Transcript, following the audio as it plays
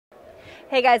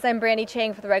Hey guys, I'm Brandi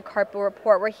Chang for the Red Carpet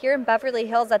Report. We're here in Beverly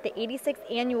Hills at the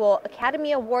 86th Annual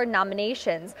Academy Award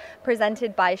nominations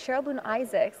presented by Cheryl Boone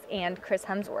and Chris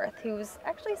Hemsworth, who's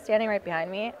actually standing right behind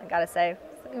me. I gotta say,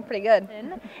 it's looking pretty good.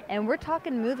 And we're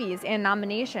talking movies and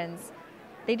nominations.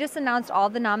 They just announced all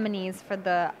the nominees for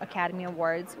the Academy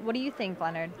Awards. What do you think,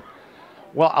 Leonard?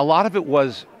 Well, a lot of it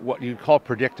was what you'd call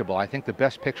predictable. I think the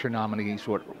Best Picture nominees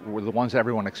were the ones that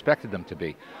everyone expected them to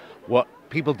be. What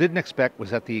people didn't expect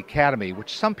was that the Academy,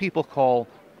 which some people call,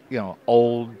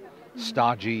 old,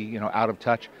 stodgy, out of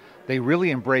touch, they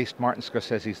really embraced Martin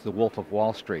Scorsese's The Wolf of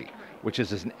Wall Street, which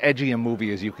is as edgy a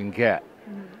movie as you can get.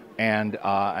 And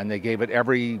they gave it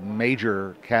every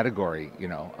major category,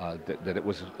 that it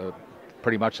was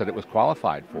pretty much that it was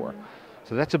qualified for.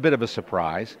 So that's a bit of a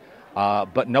surprise.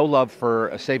 But no love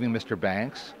for Saving Mr.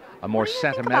 Banks, a more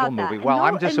sentimental movie. Well,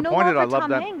 I'm disappointed. I love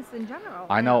that. Hanks in general.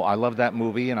 I know. I love that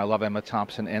movie, and I love Emma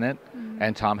Thompson in it,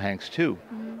 and Tom Hanks too.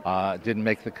 Didn't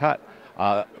make the cut.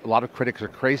 A lot of critics are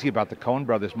crazy about the Coen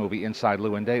Brothers movie Inside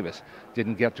Llewyn Davis.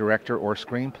 Didn't get director or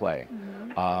screenplay.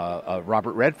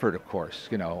 Robert Redford, of course,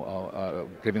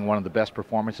 giving one of the best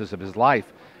performances of his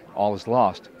life, All Is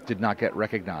Lost, did not get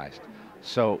recognized.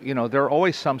 So, there are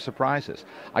always some surprises.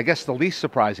 I guess the least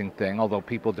surprising thing, although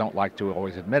people don't like to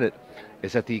always admit it,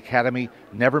 is that the Academy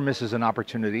never misses an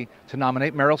opportunity to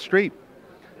nominate Meryl Streep.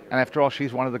 And after all,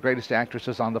 she's one of the greatest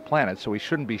actresses on the planet, so we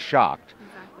shouldn't be shocked.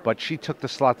 Exactly. But she took the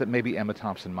slot that maybe Emma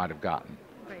Thompson might have gotten.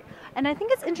 Right. And I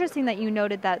think it's interesting that you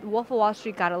noted that Wolf of Wall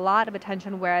Street got a lot of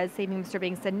attention, whereas Saving Mr.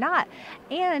 Banks did not.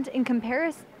 And in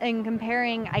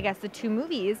comparing, I guess, the two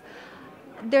movies,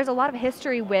 there's a lot of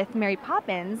history with Mary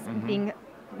Poppins being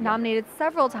nominated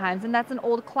several times, and that's an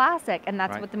old classic, and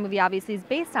that's what the movie obviously is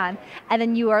based on. And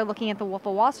then you are looking at The Wolf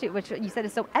of Wall Street, which you said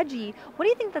is so edgy. What do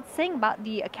you think that's saying about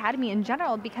the Academy in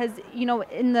general? Because,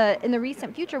 in the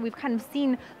recent future, we've kind of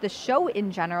seen the show in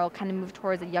general kind of move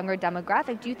towards a younger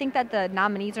demographic. Do you think that the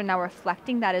nominees are now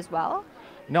reflecting that as well?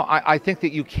 No, I think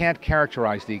that you can't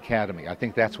characterize the Academy. I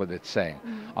think that's what it's saying.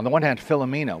 On the one hand,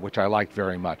 Philomena, which I liked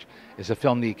very much, is a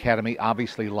film the Academy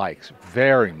obviously likes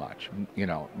very much.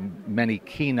 Many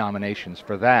key nominations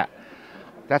for that.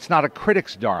 That's not a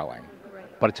critic's darling,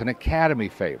 but it's an Academy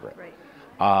favorite.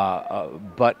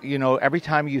 But, every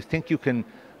time you think you can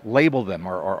label them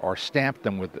or stamp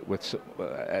them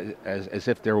as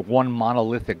if they're one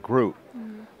monolithic group,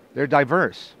 they're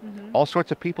diverse. All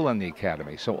sorts of people in the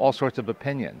Academy, so all sorts of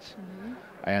opinions.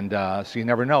 And so you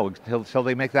never know until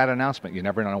they make that announcement. You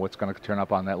never know what's going to turn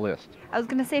up on that list. I was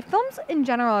going to say, films in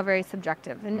general are very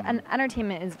subjective, and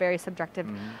entertainment is very subjective.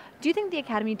 Do you think the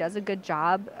Academy does a good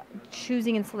job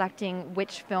choosing and selecting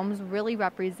which films really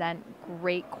represent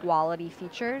great quality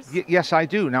features? Yes, I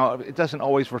do. Now, it doesn't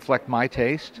always reflect my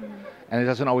taste, and it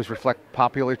doesn't always reflect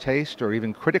popular taste or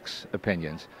even critics'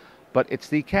 opinions, but it's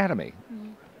the Academy.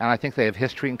 And I think they have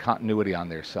history and continuity on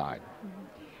their side.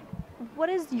 What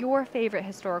is your favorite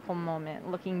historical moment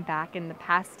looking back in the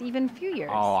past even few years?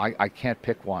 Oh, I can't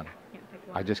pick one.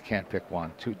 I just can't pick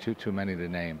one. Too many to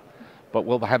name. But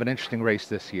we'll have an interesting race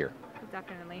this year.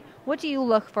 Definitely. What do you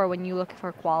look for when you look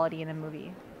for quality in a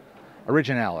movie?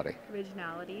 Originality.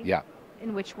 Originality? Yeah.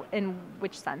 In which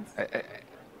sense?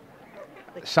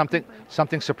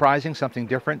 Something surprising, something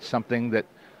different, something that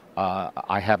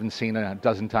I haven't seen a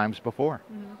dozen times before.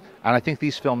 And I think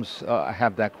these films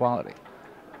have that quality.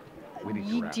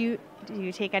 Do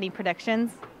you take any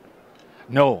predictions?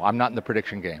 No, I'm not in the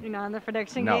prediction game. You're not in the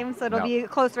prediction game, so it'll be a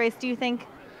close race, do you think?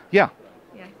 Yeah.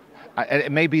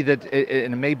 It may be that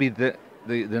it may be that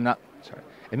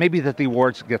it may be that the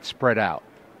awards get spread out.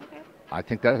 Okay. I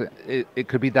think that it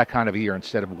could be that kind of a year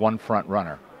instead of one front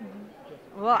runner.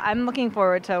 Well, I'm looking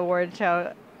forward to award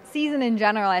show season in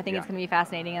general. I think it's going to be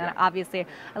fascinating, and obviously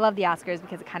I love the Oscars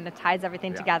because it kind of ties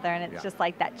everything together, and it's just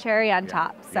like that cherry on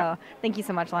top. So thank you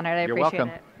so much, Leonard. I appreciate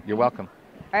it. You're welcome.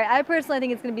 All right, I personally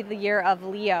think it's going to be the year of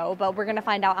Leo, but we're going to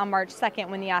find out on March 2nd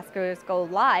when the Oscars go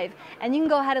live. And you can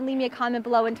go ahead and leave me a comment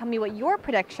below and tell me what your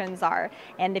predictions are.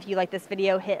 And if you like this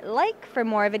video, hit like. For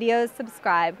more videos,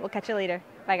 subscribe. We'll catch you later.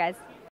 Bye, guys.